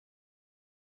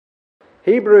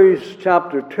Hebrews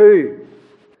chapter 2,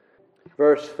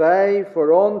 verse 5,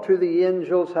 For unto the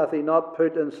angels hath he not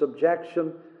put in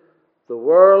subjection the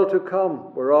world to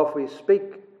come, whereof we speak.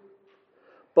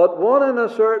 But one in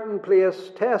a certain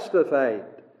place testified,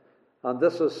 and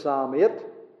this is Psalm 8,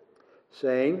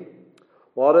 saying,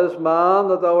 What is man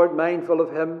that thou art mindful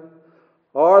of him,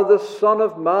 or the son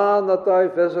of man that thou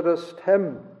visitest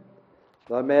him?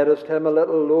 Thou madest him a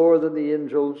little lower than the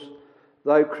angels.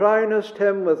 Thou crownest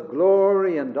him with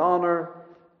glory and honour,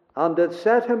 and didst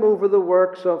set him over the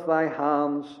works of thy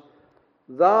hands.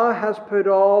 Thou hast put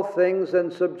all things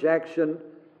in subjection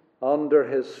under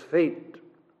his feet.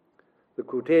 The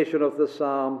quotation of the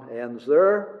psalm ends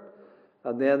there,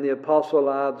 and then the apostle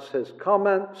adds his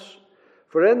comments.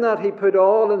 For in that he put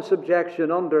all in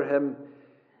subjection under him,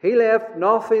 he left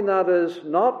nothing that is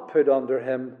not put under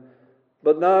him.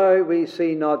 But now we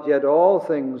see not yet all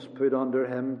things put under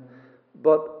him,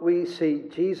 but we see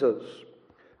Jesus,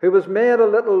 who was made a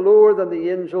little lower than the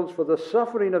angels for the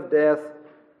suffering of death,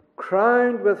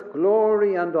 crowned with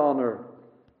glory and honour,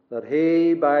 that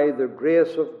he, by the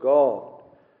grace of God,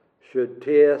 should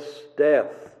taste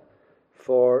death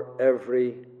for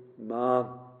every man.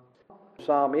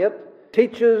 Psalm 8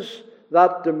 teaches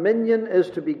that dominion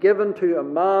is to be given to a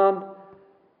man,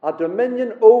 a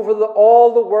dominion over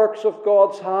all the works of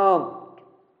God's hand,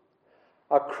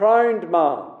 a crowned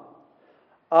man,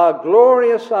 a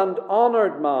glorious and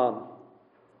honoured man,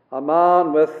 a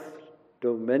man with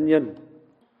dominion.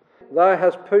 Thou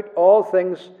hast put all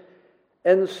things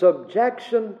in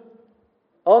subjection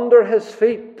under his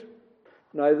feet.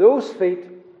 Now those feet,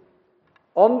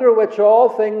 under which all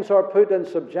things are put in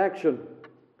subjection,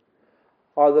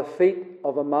 are the feet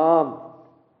of a man.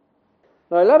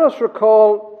 Now let us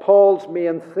recall Paul's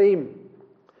main theme.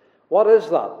 What is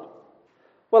that?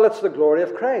 Well, it's the glory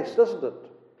of Christ, isn't it?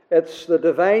 It's the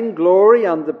divine glory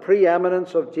and the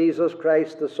preeminence of Jesus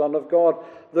Christ, the Son of God.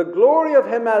 The glory of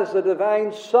him as the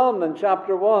divine Son in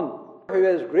chapter 1, who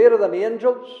is greater than the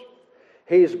angels.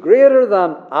 He's greater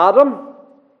than Adam.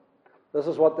 This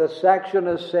is what this section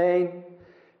is saying.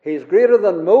 He's greater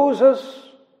than Moses.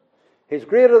 He's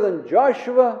greater than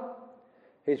Joshua.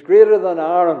 He's greater than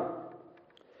Aaron.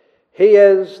 He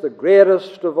is the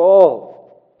greatest of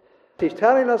all. He's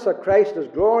telling us that Christ is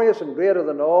glorious and greater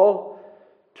than all,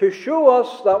 to show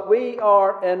us that we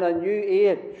are in a new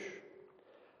age,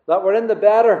 that we're in the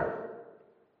better,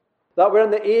 that we're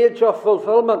in the age of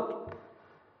fulfillment,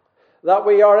 that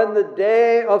we are in the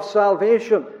day of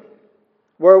salvation,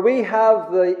 where we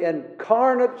have the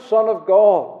incarnate Son of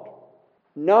God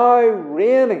now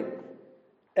reigning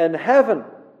in heaven,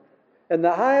 in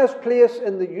the highest place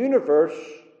in the universe,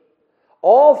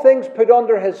 all things put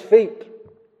under his feet,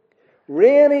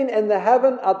 reigning in the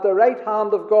heaven at the right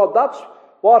hand of God. That's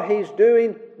what he's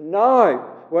doing now.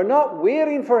 We're not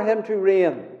waiting for him to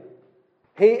reign.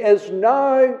 He is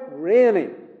now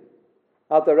reigning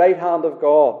at the right hand of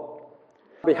God.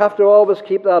 We have to always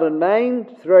keep that in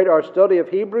mind throughout our study of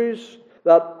Hebrews,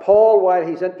 that Paul, while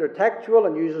he's intertextual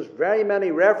and uses very many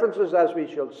references, as we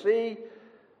shall see,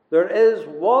 there is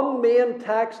one main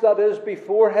text that is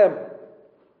before him,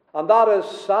 and that is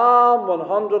Psalm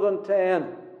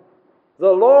 110.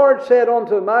 The Lord said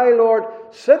unto my Lord,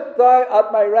 Sit thou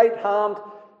at my right hand,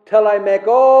 till I make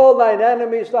all thine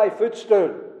enemies thy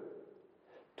footstool.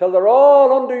 Till they're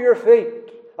all under your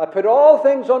feet. I put all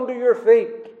things under your feet.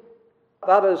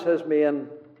 That is his main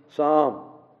psalm.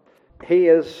 He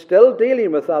is still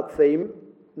dealing with that theme,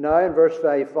 now in verse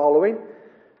 5 following,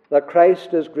 that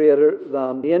Christ is greater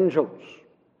than the angels.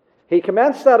 He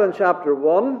commenced that in chapter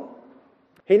 1.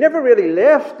 He never really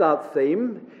left that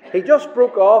theme. He just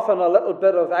broke off in a little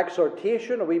bit of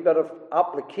exhortation, a wee bit of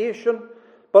application.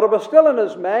 But it was still in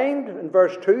his mind. In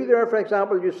verse 2 there, for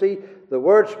example, you see the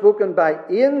word spoken by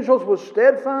angels was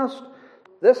steadfast.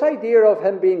 This idea of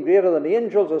him being greater than the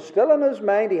angels is still in his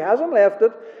mind. He hasn't left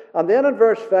it. And then in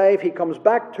verse 5, he comes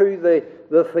back to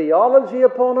the theology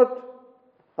upon it.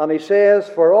 And he says,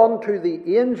 For unto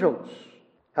the angels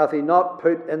hath he not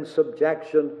put in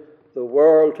subjection the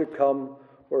world to come,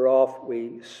 whereof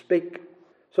we speak.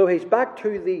 So he's back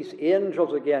to these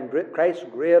angels again. Christ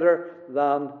greater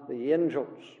than the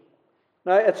angels.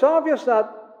 Now it's obvious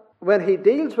that when he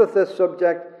deals with this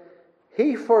subject,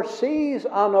 he foresees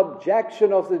an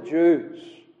objection of the Jews.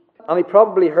 And he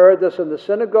probably heard this in the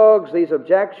synagogues, these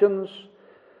objections.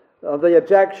 The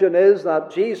objection is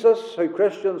that Jesus, who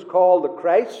Christians call the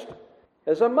Christ,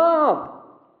 is a man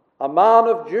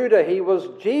of Judah. He was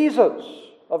Jesus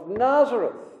of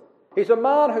Nazareth. He's a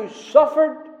man who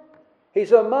suffered.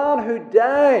 He's a man who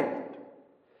died.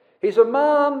 He's a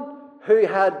man who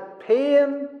had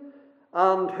pain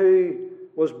and who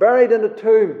was buried in a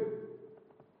tomb.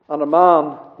 And a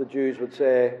man, the Jews would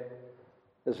say,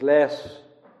 is less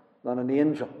than an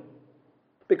angel.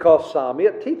 Because Psalm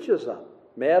 8 teaches that.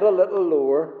 Made a little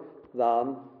lower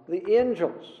than the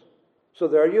angels. So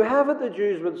there you have it, the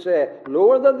Jews would say.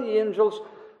 Lower than the angels.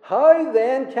 How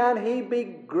then can he be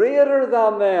greater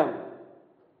than them?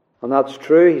 And that's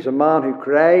true. He's a man who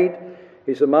cried.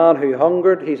 He's a man who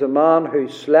hungered. He's a man who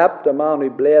slept. A man who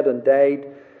bled and died.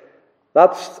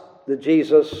 That's the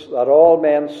Jesus that all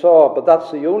men saw. But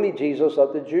that's the only Jesus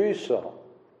that the Jews saw.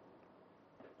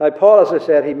 Now, Paul, as I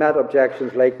said, he met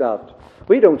objections like that.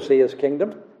 We don't see his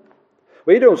kingdom.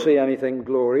 We don't see anything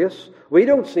glorious. We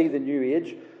don't see the new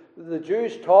age. The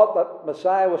Jews taught that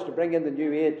Messiah was to bring in the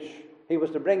new age. He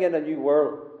was to bring in a new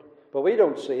world. But we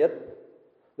don't see it,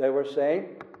 they were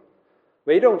saying.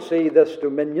 We don't see this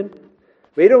dominion.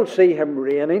 We don't see him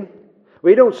reigning.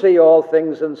 We don't see all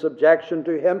things in subjection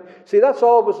to him. See, that's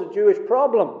always a Jewish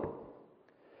problem.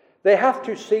 They have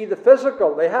to see the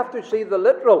physical. They have to see the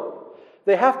literal.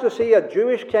 They have to see a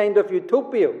Jewish kind of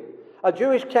utopia, a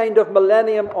Jewish kind of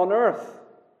millennium on earth.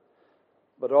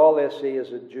 But all they see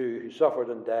is a Jew who suffered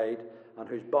and died and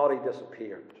whose body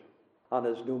disappeared and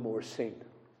is no more seen.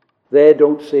 They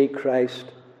don't see Christ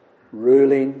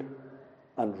ruling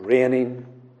and reigning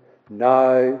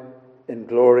now in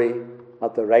glory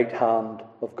at the right hand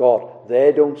of God.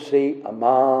 They don't see a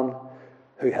man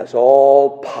who has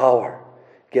all power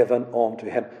given unto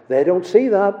him. They don't see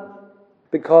that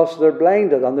because they're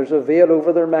blinded and there's a veil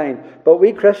over their mind. But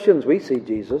we Christians, we see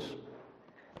Jesus.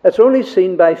 It's only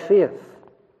seen by faith,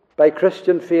 by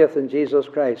Christian faith in Jesus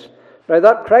Christ. Now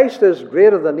that Christ is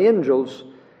greater than angels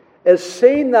is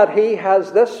seen that he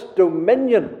has this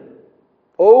dominion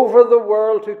over the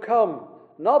world to come,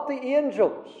 not the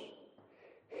angels.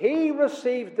 He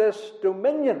received this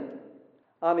dominion,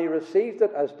 and he received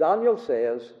it, as Daniel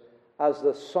says, as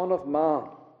the Son of Man.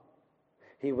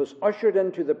 He was ushered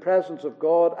into the presence of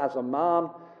God as a man,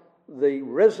 the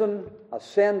risen,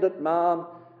 ascended man,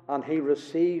 and he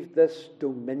received this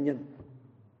dominion.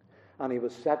 And he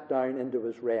was set down into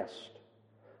his rest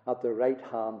at the right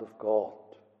hand of God.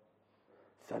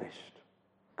 Finished.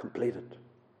 Completed.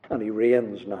 And he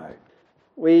reigns now.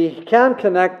 We can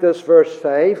connect this verse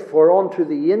 5, for unto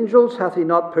the angels hath he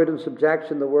not put in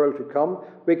subjection the world to come.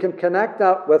 We can connect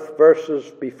that with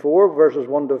verses before, verses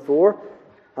 1 to 4,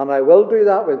 and I will do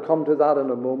that. We'll come to that in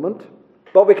a moment.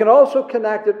 But we can also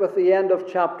connect it with the end of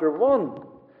chapter 1,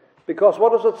 because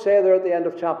what does it say there at the end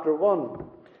of chapter 1?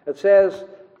 It says,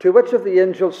 to which of the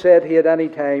angels said he at any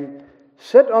time,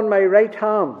 sit on my right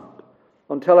hand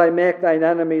until I make thine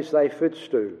enemies thy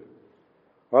footstool?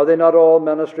 Are they not all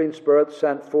ministering spirits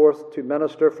sent forth to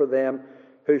minister for them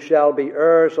who shall be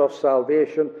heirs of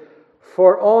salvation?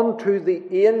 For unto the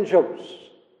angels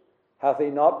hath he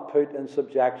not put in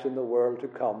subjection the world to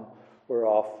come,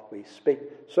 whereof we speak.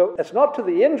 So it's not to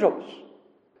the angels.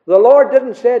 The Lord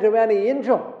didn't say to any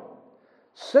angel,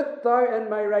 sit thou in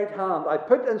my right hand. I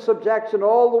put in subjection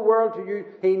all the world to you.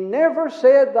 He never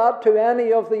said that to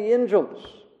any of the angels.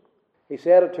 He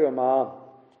said it to a man.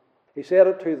 He said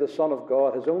it to the Son of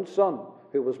God, his own Son,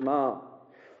 who was man.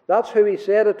 That's who he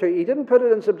said it to. He didn't put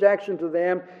it in subjection to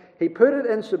them. He put it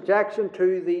in subjection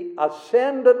to the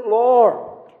ascended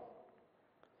Lord.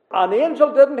 An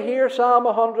angel didn't hear Psalm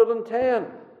 110.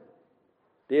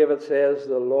 David says,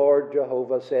 the Lord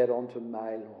Jehovah said unto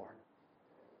my Lord.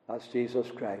 That's Jesus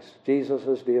Christ. Jesus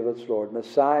is David's Lord.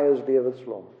 Messiah is David's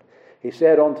Lord. He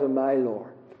said unto my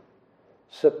Lord,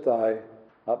 sit thou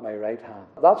at my right hand.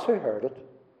 That's who heard it.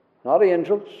 Not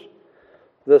angels.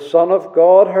 The Son of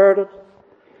God heard it.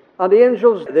 And the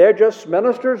angels, they're just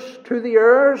ministers to the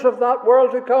heirs of that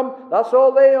world to come. That's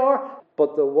all they are.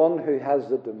 But the one who has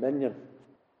the dominion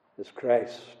is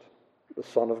Christ, the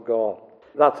Son of God.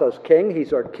 That's as King.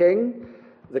 He's our King.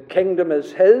 The kingdom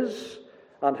is his,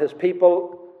 and his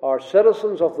people are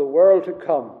citizens of the world to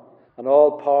come. And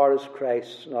all power is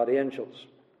Christ's, not angels.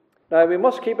 Now, we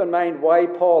must keep in mind why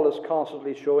Paul is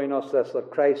constantly showing us this, that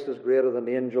Christ is greater than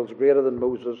angels, greater than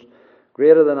Moses,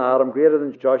 greater than Adam, greater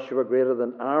than Joshua, greater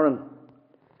than Aaron.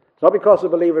 It's not because the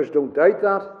believers don't doubt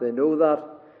that, they know that,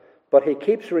 but he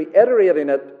keeps reiterating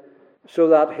it so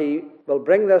that he will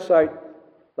bring this out,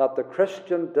 that the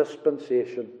Christian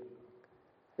dispensation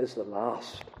is the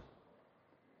last.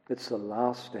 It's the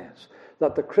last days.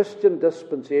 That the Christian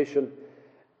dispensation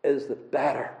is the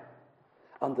better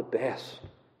and the best.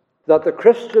 That the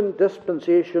Christian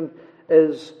dispensation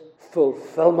is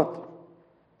fulfillment.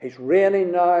 He's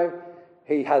reigning now.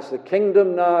 He has the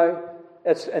kingdom now.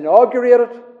 It's inaugurated.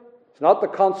 It's not the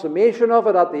consummation of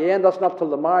it at the end. That's not till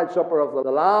the marriage supper of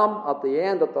the Lamb at the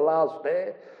end, at the last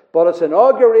day. But it's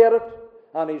inaugurated.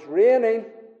 and he's reigning.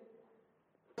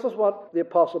 This is what the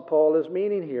Apostle Paul is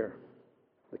meaning here.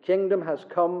 The kingdom has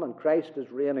come and Christ is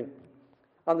reigning.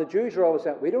 And the Jews are always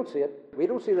saying, we don't see it. We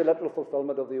don't see the literal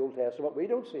fulfillment of the Old Testament. We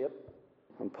don't see it.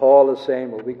 And Paul is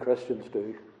saying, well, we Christians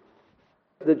do.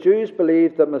 The Jews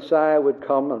believed that Messiah would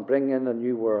come and bring in a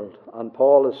new world. And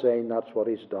Paul is saying that's what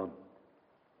he's done.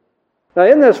 Now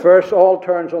in this verse, all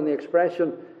turns on the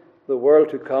expression, the world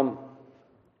to come,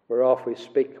 whereof we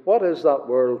speak. What is that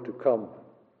world to come?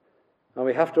 And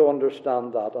we have to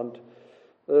understand that. And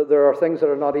there are things that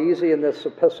are not easy in this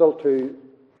epistle to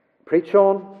preach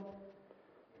on,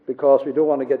 because we don't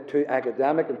want to get too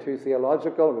academic and too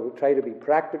theological. We try to be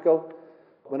practical.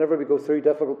 Whenever we go through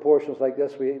difficult portions like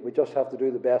this, we just have to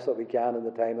do the best that we can in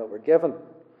the time that we're given.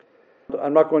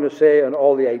 I'm not going to say in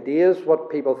all the ideas what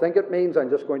people think it means. I'm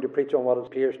just going to preach on what it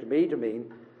appears to me to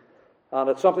mean. And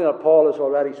it's something that Paul is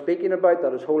already speaking about,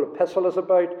 that his whole epistle is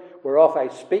about, whereof I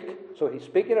speak. So he's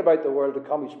speaking about the world to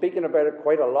come. He's speaking about it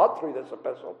quite a lot through this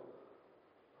epistle.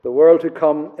 The world to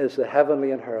come is the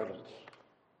heavenly inheritance.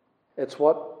 It's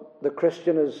what the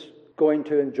Christian is going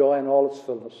to enjoy in all its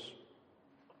fullness.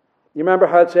 You remember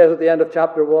how it says at the end of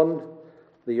chapter 1,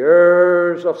 the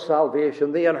heirs of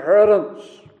salvation, the inheritance.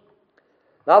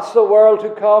 That's the world to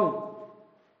come.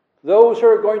 Those who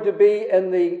are going to be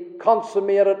in the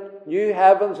consummated new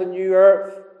heavens and new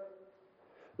earth.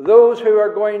 Those who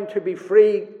are going to be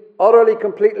free utterly,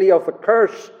 completely of the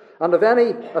curse and of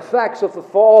any effects of the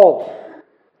fall.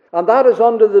 And that is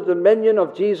under the dominion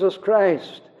of Jesus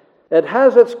Christ. It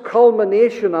has its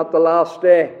culmination at the last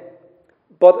day,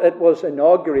 but it was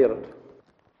inaugurated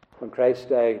when Christ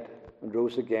died and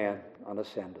rose again and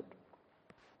ascended.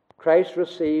 Christ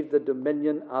received the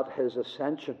dominion at his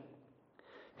ascension.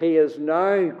 He is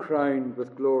now crowned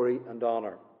with glory and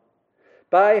honor.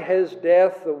 By his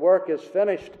death the work is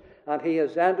finished, and he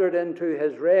has entered into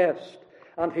his rest.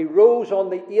 And he rose on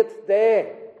the 8th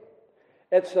day.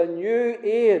 It's a new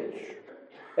age.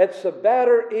 It's a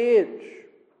better age.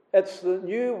 It's the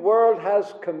new world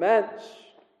has commenced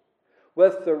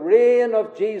with the reign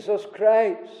of Jesus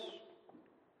Christ.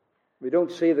 We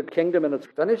don't see the kingdom in its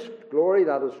finished glory,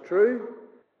 that is true.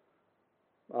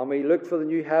 And we look for the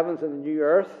new heavens and the new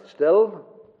earth still.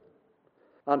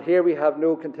 And here we have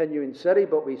no continuing city,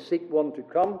 but we seek one to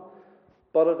come.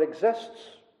 But it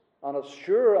exists, and it's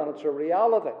sure, and it's a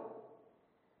reality.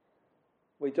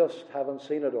 We just haven't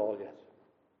seen it all yet.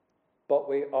 But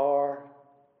we are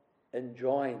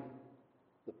enjoying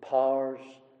the powers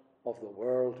of the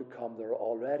world to come. They're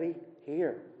already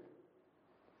here.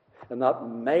 In that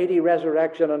mighty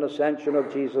resurrection and ascension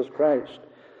of Jesus Christ.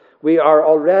 We are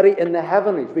already in the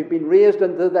heavenlies. We've been raised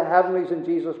into the heavenlies in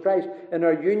Jesus Christ. In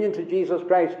our union to Jesus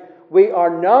Christ, we are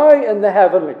now in the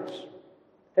heavenlies.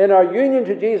 In our union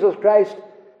to Jesus Christ,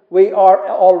 we are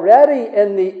already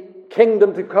in the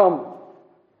kingdom to come.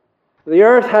 The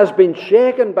earth has been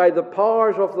shaken by the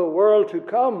powers of the world to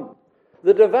come.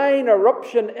 The divine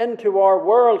eruption into our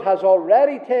world has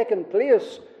already taken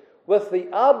place with the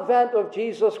advent of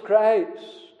Jesus Christ.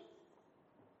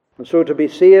 And so to be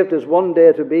saved is one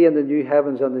day to be in the new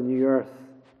heavens and the new earth.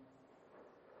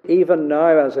 Even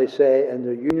now, as I say, in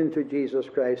the union to Jesus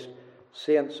Christ,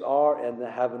 saints are in the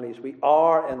heavenlies. We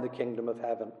are in the kingdom of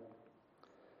heaven.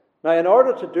 Now, in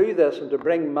order to do this and to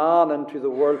bring man into the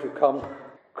world to come,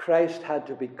 Christ had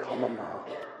to become a man.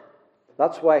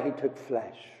 That's why he took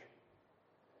flesh.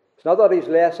 It's not that he's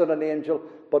less than an angel,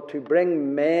 but to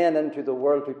bring men into the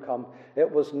world to come, it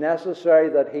was necessary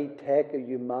that he take a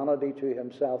humanity to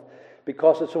himself,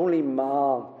 because it's only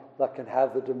man that can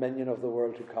have the dominion of the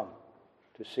world to come,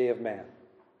 to save men.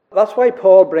 That's why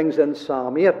Paul brings in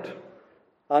Psalm 8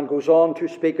 and goes on to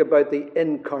speak about the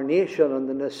incarnation and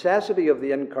the necessity of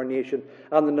the incarnation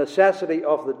and the necessity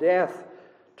of the death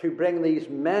to bring these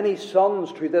many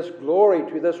sons to this glory,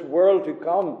 to this world to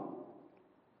come.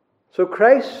 So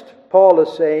Christ, Paul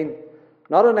is saying,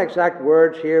 not in exact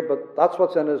words here, but that's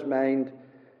what's in his mind.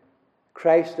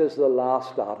 Christ is the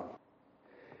last Adam.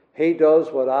 He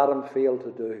does what Adam failed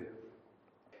to do.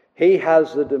 He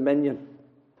has the dominion,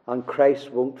 and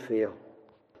Christ won't fail.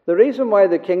 The reason why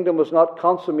the kingdom was not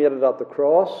consummated at the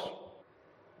cross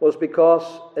was because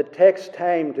it takes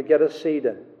time to get a seed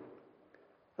in.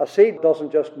 A seed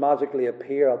doesn't just magically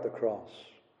appear at the cross.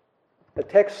 It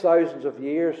takes thousands of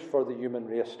years for the human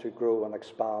race to grow and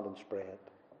expand and spread.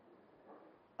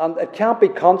 And it can't be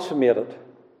consummated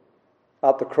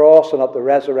at the cross and at the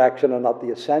resurrection and at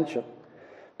the ascension,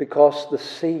 because the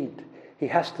seed, he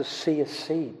has to see a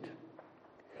seed.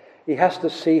 He has to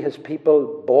see his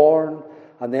people born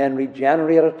and then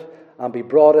regenerated and be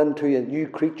brought into a new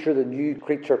creature, the new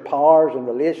creature powers and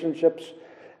relationships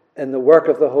in the work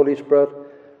of the Holy Spirit.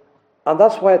 And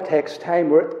that's why it takes time.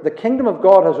 The kingdom of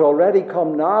God has already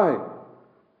come now.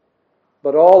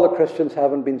 But all the Christians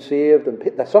haven't been saved,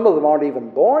 and some of them aren't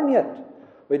even born yet.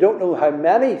 We don't know how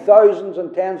many thousands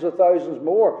and tens of thousands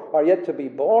more are yet to be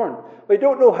born. We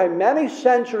don't know how many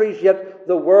centuries yet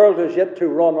the world is yet to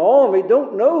run on. We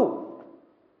don't know.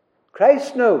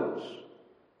 Christ knows.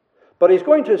 But he's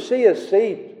going to see his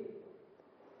seed.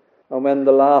 And when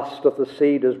the last of the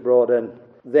seed is brought in,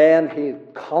 then he'll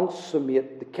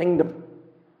consummate the kingdom.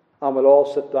 And we'll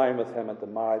all sit down with him at the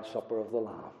marriage supper of the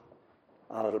Lamb.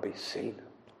 And it'll be seen.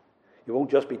 You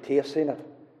won't just be tasting it.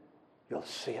 You'll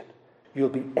see it. You'll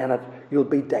be in it. You'll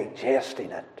be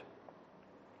digesting it.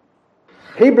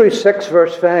 Hebrews 6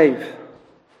 verse 5.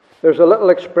 There's a little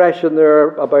expression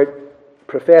there about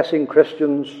professing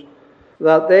Christians,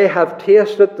 that they have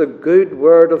tasted the good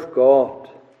word of God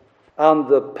and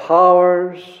the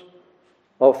powers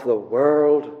of the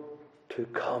world to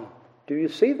come. Do you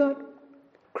see that?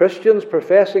 Christians,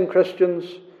 professing Christians,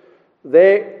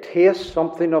 they taste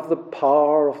something of the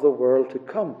power of the world to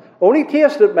come. Only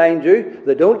taste it, mind you.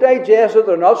 They don't digest it.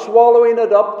 They're not swallowing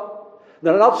it up.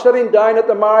 They're not sitting down at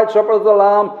the marriage supper of the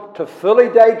Lamb to fully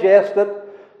digest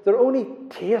it. They're only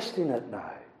tasting it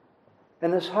now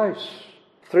in his house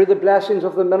through the blessings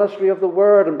of the ministry of the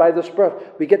Word and by the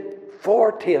Spirit. We get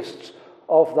foretastes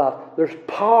of that. There's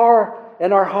power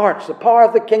in our hearts. The power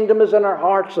of the kingdom is in our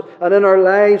hearts and in our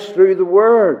lives through the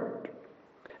Word.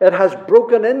 It has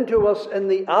broken into us in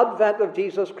the advent of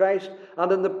Jesus Christ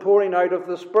and in the pouring out of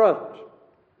the Spirit.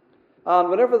 And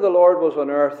whenever the Lord was on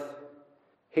earth,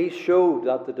 he showed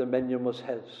that the dominion was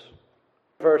his.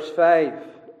 Verse 5,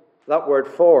 that word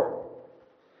for.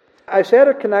 I said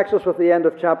it connects us with the end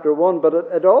of chapter 1, but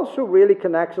it also really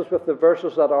connects us with the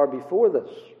verses that are before this.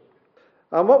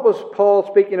 And what was Paul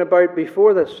speaking about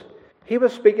before this? He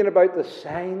was speaking about the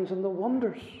signs and the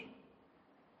wonders,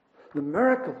 the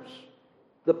miracles,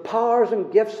 the powers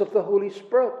and gifts of the Holy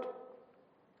Spirit.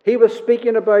 He was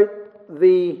speaking about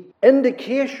the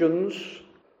indications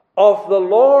of the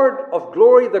Lord of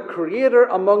glory, the Creator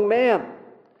among men.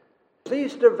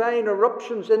 These divine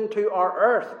eruptions into our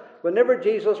earth, whenever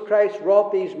Jesus Christ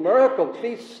wrought these miracles,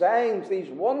 these signs, these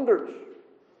wonders,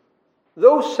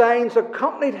 those signs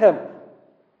accompanied him.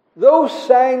 Those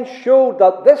signs showed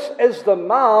that this is the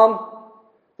man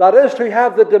that is to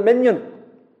have the dominion.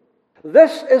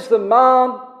 This is the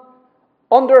man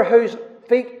under whose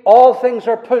feet all things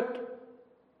are put.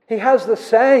 He has the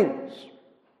signs.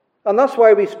 And that's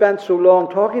why we spent so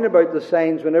long talking about the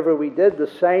signs whenever we did the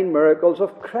sign miracles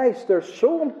of Christ. They're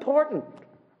so important.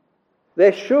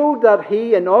 They showed that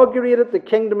he inaugurated the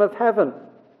kingdom of heaven.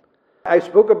 I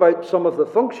spoke about some of the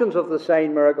functions of the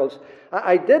sign miracles.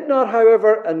 I did not,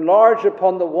 however, enlarge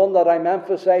upon the one that I'm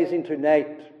emphasizing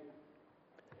tonight.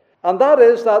 And that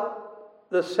is that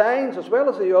the signs, as well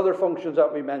as the other functions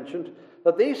that we mentioned,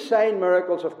 that these sign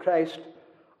miracles of Christ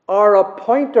are a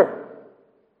pointer,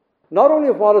 not only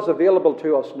of what is available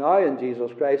to us now in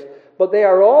Jesus Christ, but they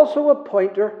are also a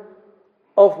pointer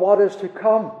of what is to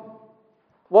come,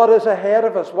 what is ahead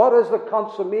of us, what is the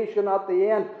consummation at the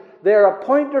end. They're a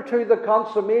pointer to the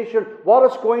consummation, what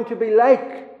it's going to be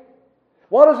like.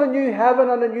 What is a new heaven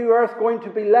and a new earth going to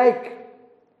be like?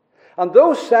 And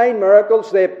those sign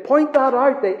miracles, they point that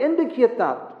out, they indicate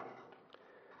that.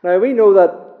 Now we know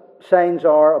that signs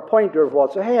are a pointer of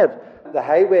what's ahead. The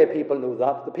highway people know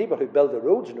that. The people who build the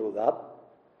roads know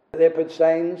that. They put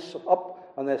signs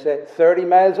up and they say 30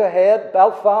 miles ahead,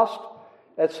 Belfast.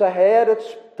 It's ahead,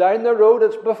 it's down the road,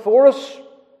 it's before us.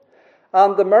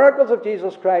 And the miracles of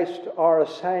Jesus Christ are a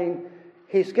sign.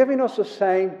 He's giving us a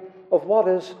sign of what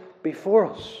is before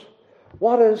us.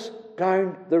 What is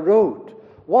down the road.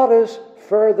 What is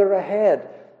further ahead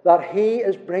that he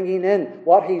is bringing in.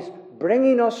 What he's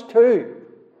bringing us to.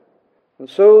 And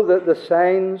so the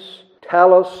signs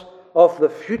tell us of the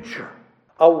future.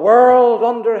 A world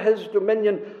under his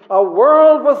dominion. A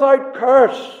world without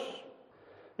curse.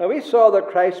 Now we saw that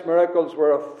Christ's miracles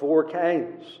were of 4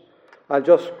 kinds. I'll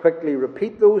just quickly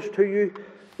repeat those to you.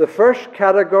 The first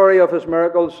category of his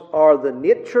miracles are the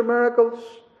nature miracles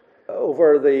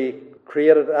over the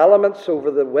created elements,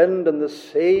 over the wind and the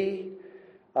sea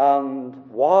and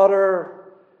water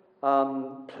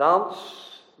and plants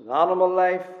and animal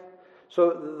life.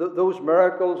 So those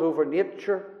miracles over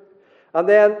nature. And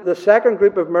then the second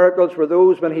group of miracles were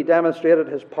those when he demonstrated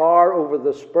his power over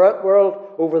the spirit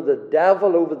world, over the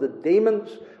devil, over the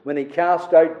demons, when he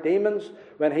cast out demons,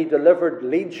 when he delivered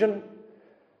legion.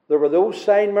 There were those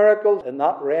sign miracles in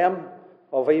that realm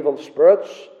of evil spirits,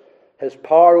 his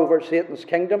power over Satan's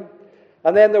kingdom.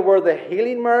 And then there were the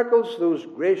healing miracles, those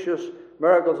gracious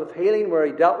miracles of healing where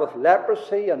he dealt with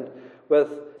leprosy and with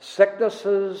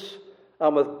sicknesses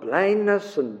and with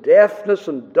blindness and deafness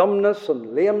and dumbness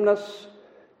and lameness,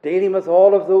 dealing with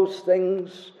all of those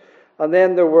things. And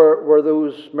then there were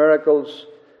those miracles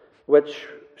which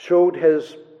showed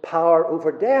his power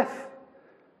over death.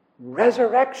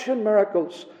 Resurrection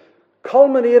miracles,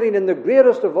 culminating in the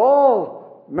greatest of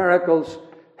all miracles,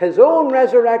 his own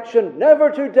resurrection,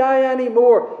 never to die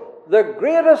anymore. The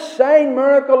greatest sign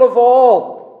miracle of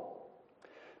all.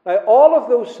 Now, all of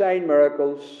those sign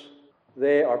miracles,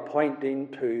 they are pointing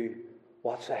to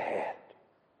what's ahead.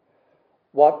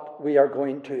 What we are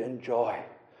going to enjoy.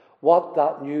 What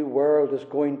that new world is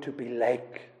going to be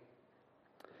like.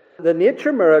 The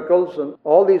nature miracles and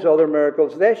all these other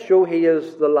miracles, they show he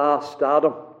is the last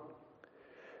Adam,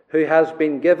 who has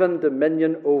been given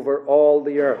dominion over all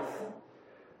the earth.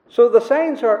 So the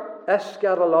signs are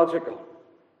eschatological.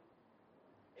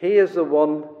 He is the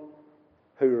one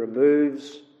who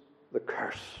removes the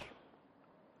curse.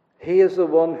 He is the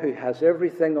one who has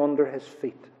everything under his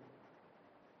feet.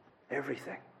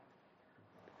 Everything.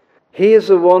 He is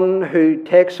the one who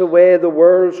takes away the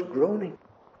world's groaning.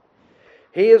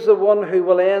 He is the one who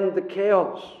will end the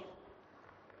chaos,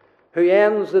 who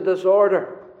ends the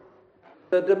disorder.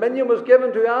 The dominion was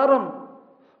given to Adam.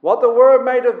 What the world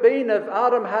might have been if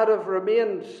Adam had have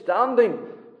remained standing,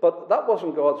 but that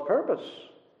wasn't God's purpose.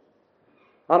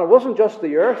 And it wasn't just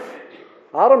the earth.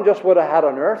 Adam just would have had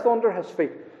an earth under his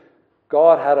feet.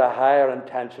 God had a higher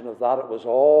intention of that. It was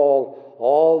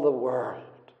all the world,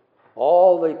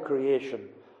 all the creation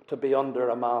to be under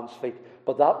a man's feet.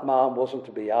 But that man wasn't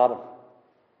to be Adam.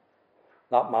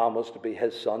 That man was to be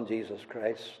his son, Jesus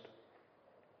Christ.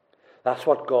 That's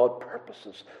what God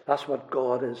purposes. That's what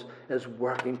God is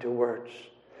working towards.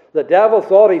 The devil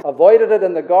thought he avoided it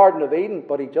in the Garden of Eden,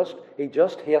 but he just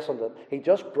hastened it. He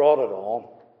just brought it on.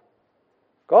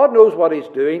 God knows what he's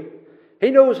doing. He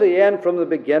knows the end from the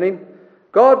beginning.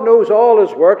 God knows all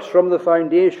his works from the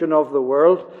foundation of the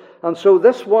world. And so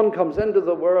this one comes into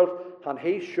the world and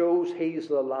he shows he's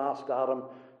the last Adam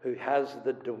who has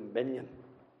the dominion,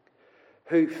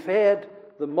 who fed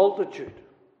the multitude,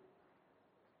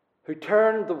 who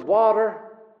turned the water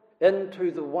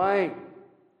into the wine,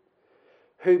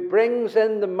 who brings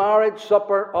in the marriage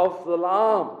supper of the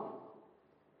Lamb,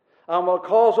 and will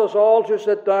cause us all to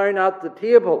sit down at the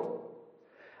table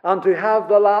and to have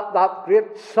that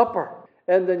great supper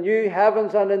in the new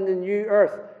heavens and in the new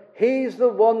earth. He's the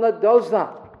one that does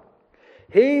that.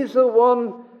 He's the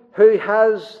one who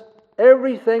has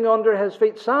everything under his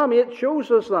feet. Psalm 8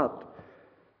 shows us that.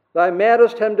 Thou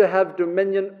madest him to have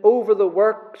dominion over the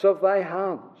works of thy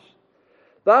hands.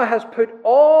 Thou hast put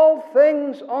all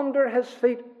things under his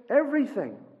feet,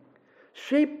 everything.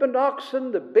 Sheep and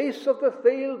oxen, the beasts of the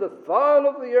field, the fowl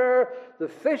of the air, the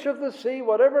fish of the sea,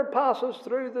 whatever passes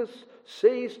through the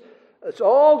seas, it's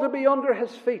all to be under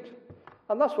his feet.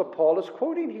 And that's what Paul is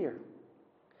quoting here.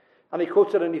 And he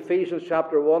quotes it in Ephesians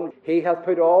chapter 1. He hath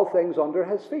put all things under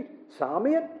his feet. Psalm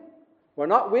 8. We're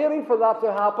not waiting for that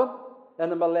to happen in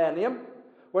the millennium.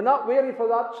 We're not waiting for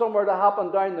that somewhere to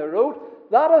happen down the road.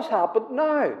 That has happened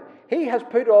now. He has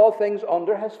put all things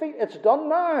under his feet. It's done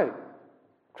now.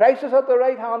 Christ is at the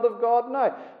right hand of God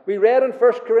now. We read in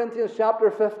 1 Corinthians chapter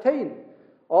 15.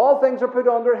 All things are put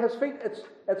under his feet.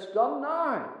 It's done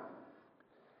now.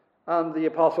 And the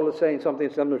apostle is saying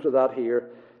something similar to that here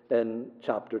in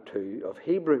chapter 2 of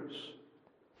Hebrews.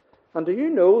 And do you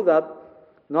know that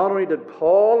not only did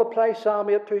Paul apply Psalm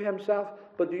 8 to himself,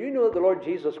 but do you know that the Lord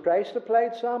Jesus Christ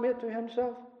applied Psalm 8 to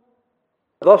himself?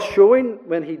 Thus showing,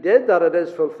 when he did, that it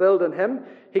is fulfilled in him,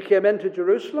 he came into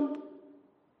Jerusalem.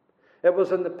 It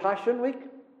was in the Passion Week,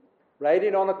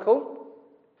 riding on a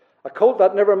colt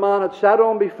that never man had sat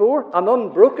on before, an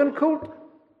unbroken colt.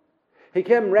 He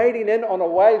came riding in on a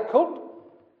wild colt,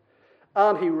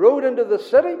 and he rode into the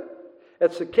city.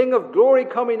 It's the King of Glory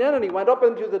coming in, and he went up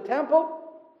into the temple.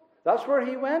 That's where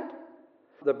he went.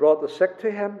 They brought the sick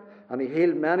to him, and he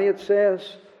healed many, it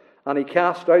says, and he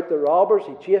cast out the robbers.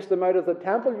 He chased them out of the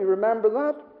temple. You remember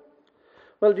that?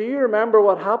 Well, do you remember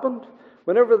what happened?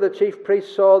 Whenever the chief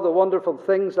priest saw the wonderful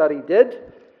things that he did,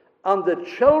 and the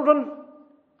children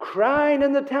crying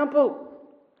in the temple,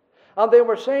 and they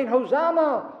were saying,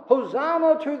 Hosanna,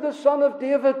 Hosanna to the Son of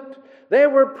David. They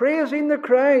were praising the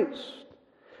Christ.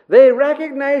 They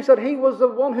recognized that he was the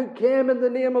one who came in the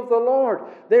name of the Lord.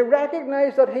 They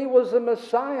recognized that he was the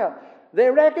Messiah. They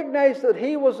recognized that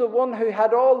he was the one who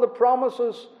had all the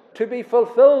promises to be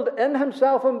fulfilled in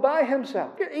himself and by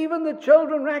himself. Even the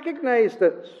children recognized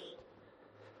this.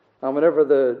 And whenever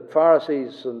the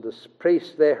Pharisees and the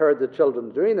priests, they heard the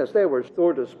children doing this, they were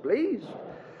so displeased.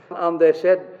 And they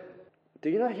said, Do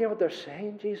you not hear what they're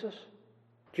saying, Jesus?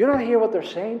 Do you not hear what they're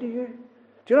saying to you?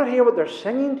 Do you not hear what they're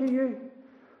singing to you?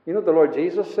 You know what the Lord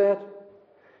Jesus said?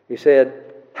 He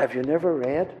said, have you never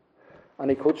read? And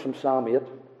he quotes from Psalm 8.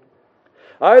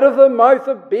 Out of the mouth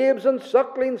of babes and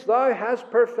sucklings thou hast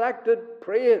perfected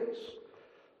praise.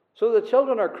 So the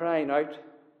children are crying out.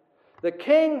 The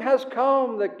King has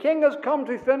come. The King has come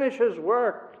to finish his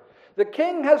work. The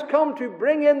King has come to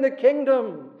bring in the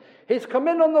kingdom. He's come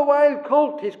in on the wild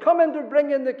colt. He's come in to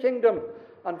bring in the kingdom.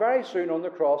 And very soon on the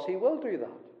cross he will do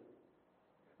that.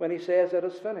 When he says it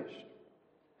is finished.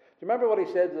 Do you remember what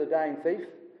he said to the dying thief?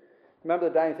 Remember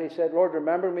the dying thief said, Lord,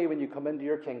 remember me when you come into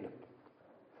your kingdom.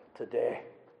 Today.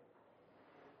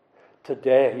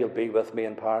 Today you'll be with me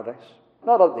in paradise.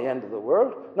 Not at the end of the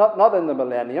world. Not in the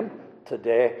millennium.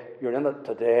 Today. You're in it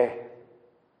today.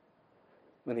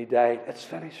 When he died, it's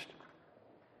finished.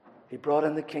 He brought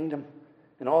in the kingdom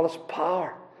in all its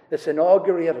power. It's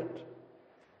inaugurated.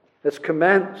 It's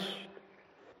commenced.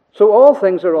 So all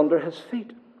things are under his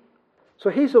feet. So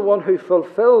he's the one who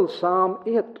fulfills Psalm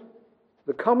 8,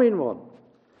 the coming one.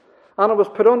 And it was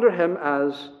put under him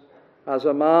as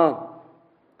a man.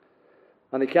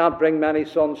 And he can't bring many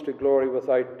sons to glory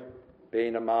without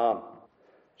being a man.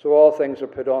 So all things are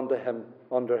put unto him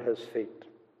under his feet.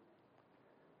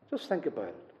 Just think about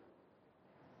it.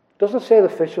 Doesn't it say the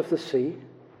fish of the sea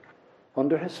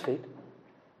under his feet? Do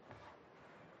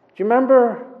you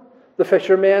remember the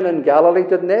fishermen in Galilee?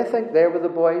 Didn't they think they were the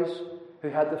boys who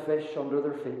had the fish under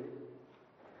their feet?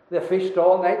 They fished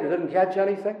all night, they didn't catch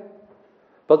anything.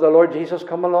 But the Lord Jesus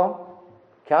come along,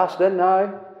 cast in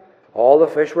now. All the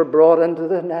fish were brought into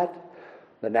the net.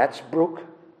 The nets broke.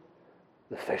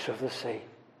 The fish of the sea.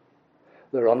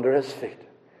 They're under his feet.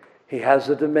 He has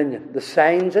the dominion. The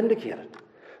signs indicate it.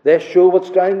 They show what's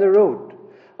down the road.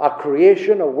 A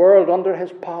creation, a world under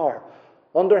his power,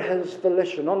 under his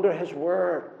volition, under his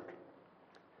word.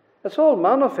 It's all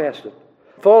manifested.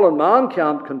 Fallen man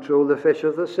can't control the fish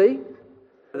of the sea.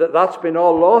 That's been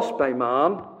all lost by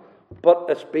man, but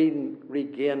it's been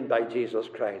regained by Jesus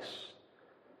Christ.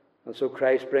 And so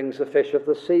Christ brings the fish of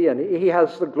the sea, and he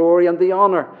has the glory and the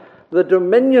honor, the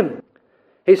dominion.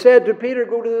 He said to Peter,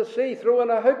 go to the sea, throw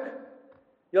in a hook.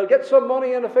 You'll get some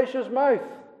money in a fish's mouth.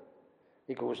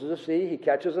 He goes to the sea, he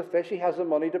catches a fish, he has the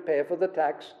money to pay for the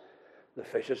tax. The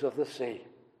fishes of the sea.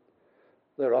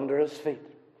 They're under his feet.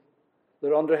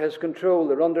 They're under his control.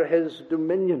 They're under his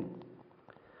dominion.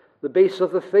 The beasts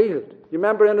of the field. You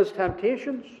remember in his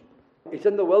temptations? He's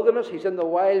in the wilderness. He's in the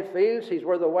wild fields. He's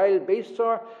where the wild beasts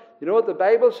are. You know what the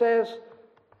Bible says?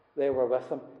 They were with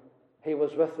him. He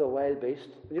was with the wild beast.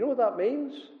 You know what that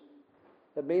means?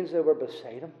 It means they were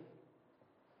beside him.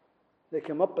 They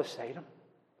came up beside him.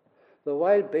 The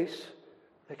wild beasts,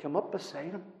 they came up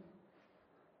beside him.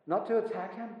 Not to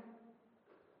attack him.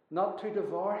 Not to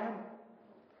devour him.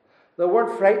 They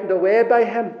weren't frightened away by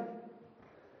him.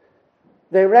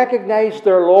 They recognized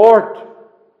their Lord.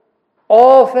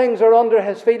 All things are under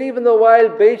his feet. Even the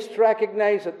wild beasts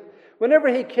recognize it.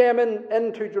 Whenever he came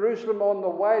into Jerusalem on the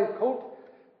wild colt,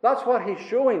 that's what he's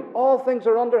showing. All things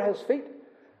are under his feet.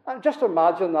 And just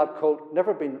imagine that colt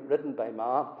never been ridden by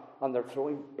man. And they're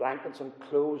throwing blankets and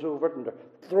clothes over it. And they're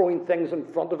throwing things in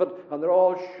front of it. And they're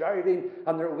all shouting.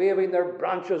 And they're waving their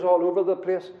branches all over the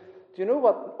place. Do you know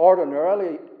what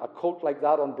ordinarily a colt like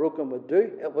that unbroken would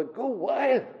do? It would go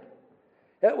wild.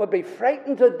 It would be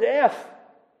frightened to death.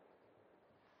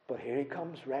 But here he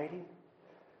comes riding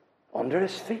under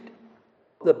his feet.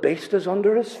 The beast is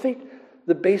under his feet.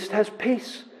 The beast has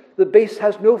peace. The beast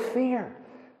has no fear.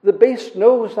 The beast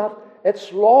knows that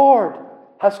its Lord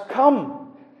has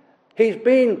come. He's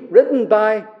being ridden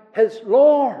by his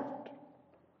Lord.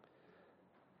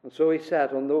 And so he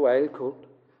sat on the wild colt.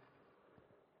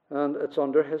 And it's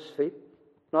under his feet.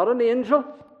 Not an angel.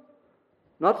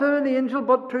 Not to an angel,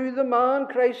 but to the man,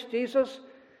 Christ Jesus.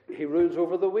 He rules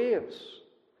over the waves.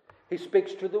 He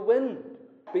speaks to the wind.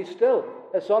 Be still.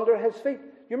 It's under his feet.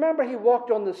 You remember he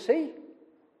walked on the sea?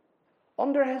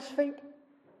 Under his feet.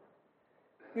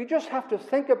 You just have to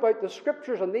think about the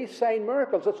scriptures and these sign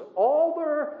miracles. It's all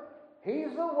there.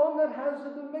 He's the one that has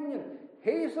the dominion.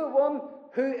 He's the one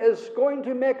who is going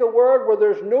to make a world where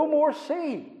there's no more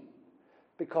sea.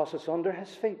 Because it's under his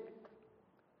feet.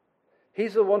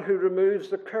 He's the one who removes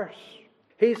the curse.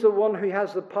 He's the one who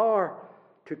has the power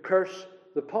to curse,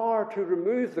 the power to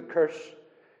remove the curse.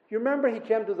 You remember he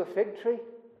came to the fig tree?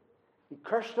 He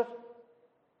cursed it.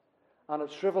 And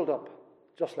it shriveled up,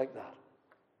 just like that.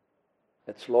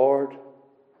 Its Lord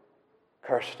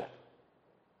cursed it.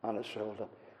 And it shriveled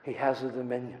up. He has the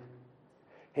dominion.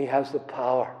 He has the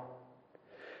power.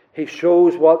 He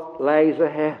shows what lies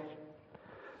ahead.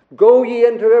 Go ye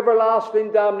into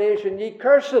everlasting damnation, ye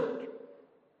cursed.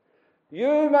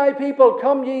 You, my people,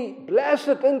 come ye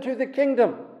blessed into the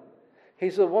kingdom.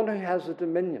 He's the one who has the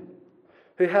dominion,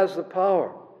 who has the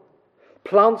power.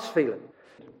 Plants feel it.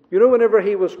 You know, whenever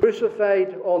he was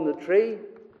crucified on the tree,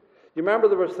 you remember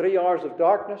there was 3 hours of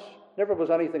darkness? Never was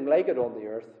anything like it on the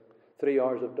earth. 3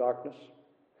 hours of darkness.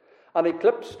 An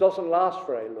eclipse doesn't last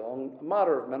very long, a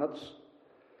matter of minutes.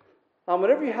 And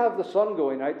whenever you have the sun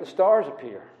going out, the stars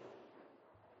appear.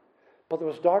 But there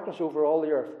was darkness over all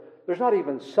the earth. There's not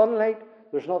even sunlight.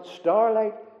 There's not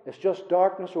starlight. It's just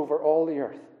darkness over all the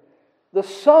earth. The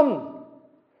sun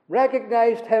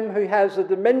recognized him who has the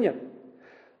dominion.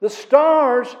 The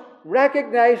stars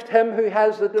recognized him who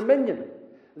has the dominion.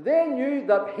 They knew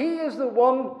that he is the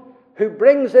one who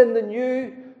brings in the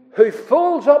new, who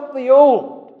folds up the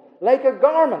old like a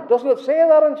garment. Doesn't it say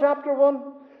that in chapter 1?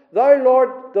 Thou,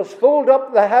 Lord, dost fold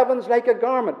up the heavens like a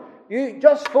garment. You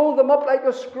just fold them up like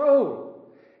a scroll.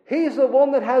 He's the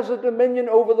one that has the dominion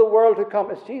over the world to come.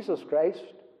 It's Jesus Christ,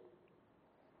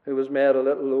 who was made a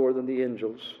little lower than the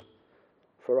angels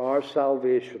for our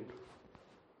salvation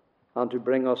and to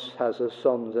bring us as his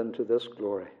sons into this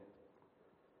glory.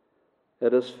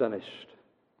 It is finished,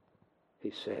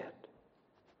 he said.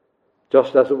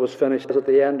 Just as it was finished at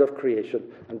the end of creation,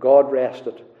 and God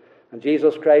rested. And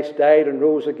Jesus Christ died and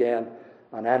rose again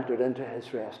and entered into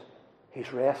his rest.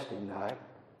 He's resting now.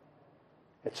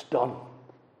 It's done.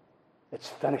 It's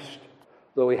finished.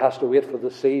 Though he has to wait for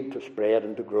the seed to spread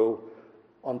and to grow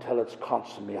until it's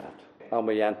consummated. And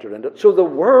we enter into it. So the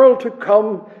world to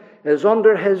come is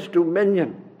under his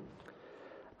dominion.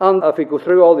 And if we go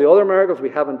through all the other miracles, we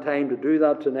haven't time to do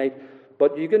that tonight.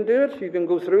 But you can do it. You can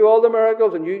go through all the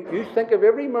miracles and you think of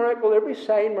every miracle, every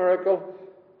sign miracle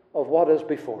of what is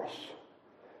before us.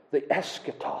 The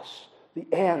eschatos, the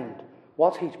end,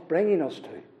 what he's bringing us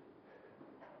to.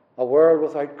 A world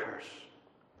without curse.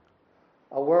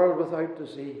 A world without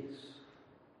disease.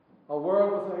 A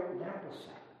world without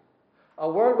leprosy. A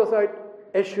world without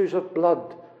issues of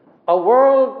blood. A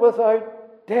world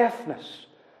without deafness.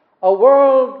 A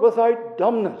world without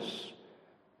dumbness.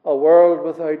 A world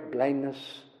without blindness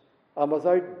and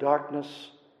without darkness.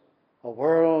 A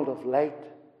world of light.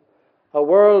 A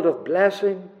world of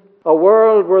blessing. A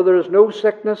world where there is no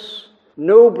sickness,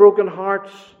 no broken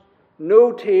hearts,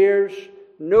 no tears,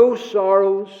 no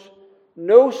sorrows,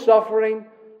 no suffering,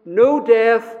 no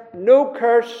death, no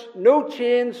curse, no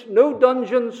chains, no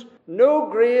dungeons, no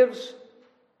graves.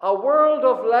 A world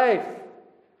of life.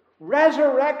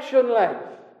 Resurrection life.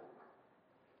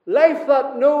 Life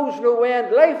that knows no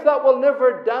end. Life that will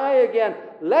never die again.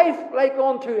 Life like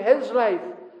unto his life.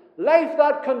 Life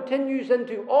that continues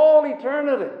into all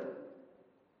eternity.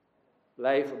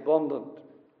 Life abundant.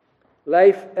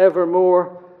 Life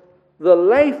evermore. The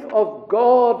life of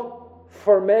God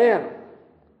for men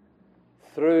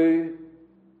through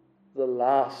the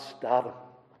last Adam.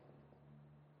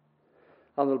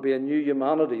 And there'll be a new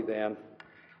humanity then.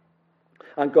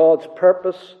 And God's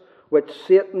purpose, which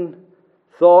Satan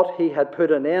thought he had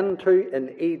put an end to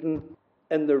in Eden,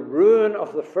 in the ruin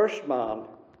of the first man,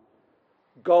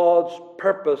 God's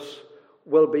purpose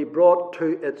will be brought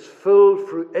to its full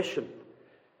fruition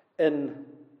in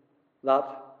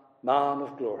that man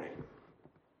of glory,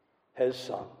 his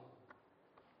Son,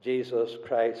 Jesus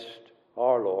Christ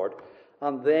our Lord.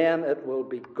 And then it will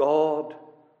be God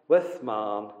with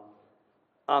man,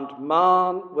 and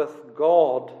man with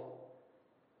God,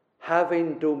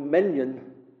 having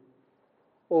dominion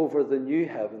over the new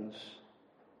heavens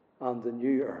and the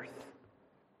new earth.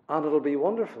 And it'll be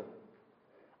wonderful.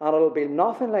 And it'll be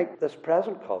nothing like this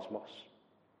present cosmos.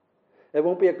 It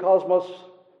won't be a cosmos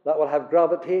that will have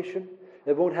gravitation.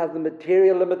 It won't have the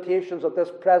material limitations that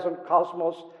this present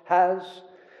cosmos has.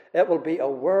 It will be a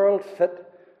world fit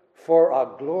for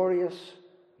a glorious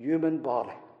human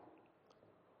body,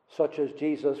 such as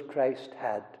Jesus Christ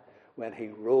had when he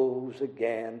rose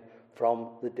again from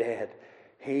the dead.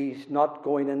 He's not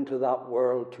going into that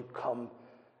world to come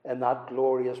in that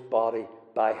glorious body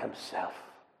by himself.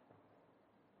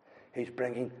 He's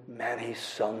bringing many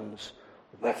sons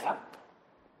with him.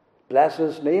 Bless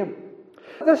his name.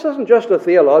 This isn't just a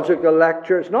theological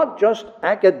lecture. It's not just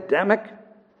academic.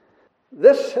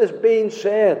 This is being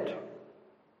said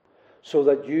so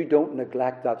that you don't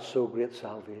neglect that so great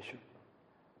salvation.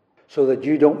 So that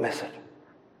you don't miss it.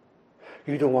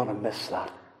 You don't want to miss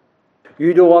that.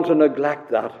 You don't want to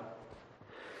neglect that.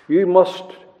 You must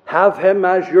have him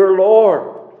as your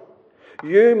Lord.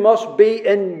 You must be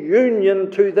in union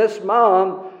to this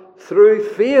man through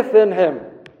faith in him.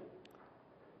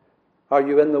 Are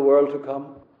you in the world to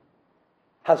come?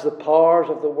 Has the powers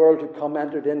of the world to come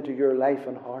entered into your life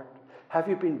and heart? Have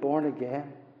you been born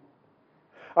again?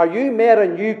 Are you made a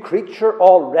new creature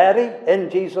already in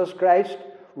Jesus Christ?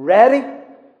 Ready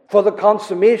for the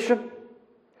consummation?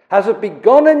 Has it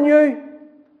begun in you?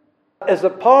 Is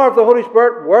the power of the Holy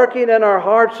Spirit working in our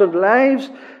hearts and lives?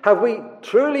 Have we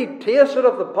truly tasted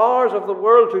of the powers of the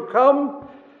world to come?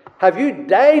 Have you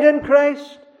died in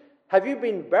Christ? Have you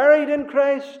been buried in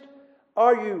Christ?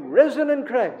 Are you risen in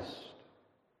Christ?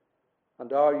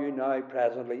 And are you now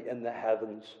presently in the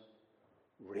heavens,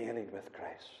 reigning with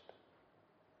Christ?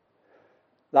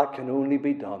 That can only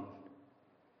be done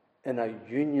in a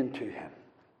union to Him.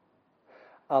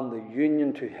 And the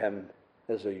union to Him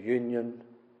is a union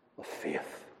of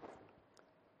faith.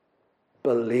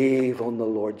 Believe on the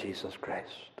Lord Jesus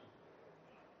Christ,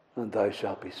 and thou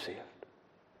shalt be saved.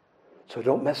 So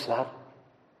don't miss that.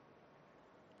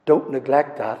 Don't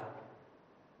neglect that.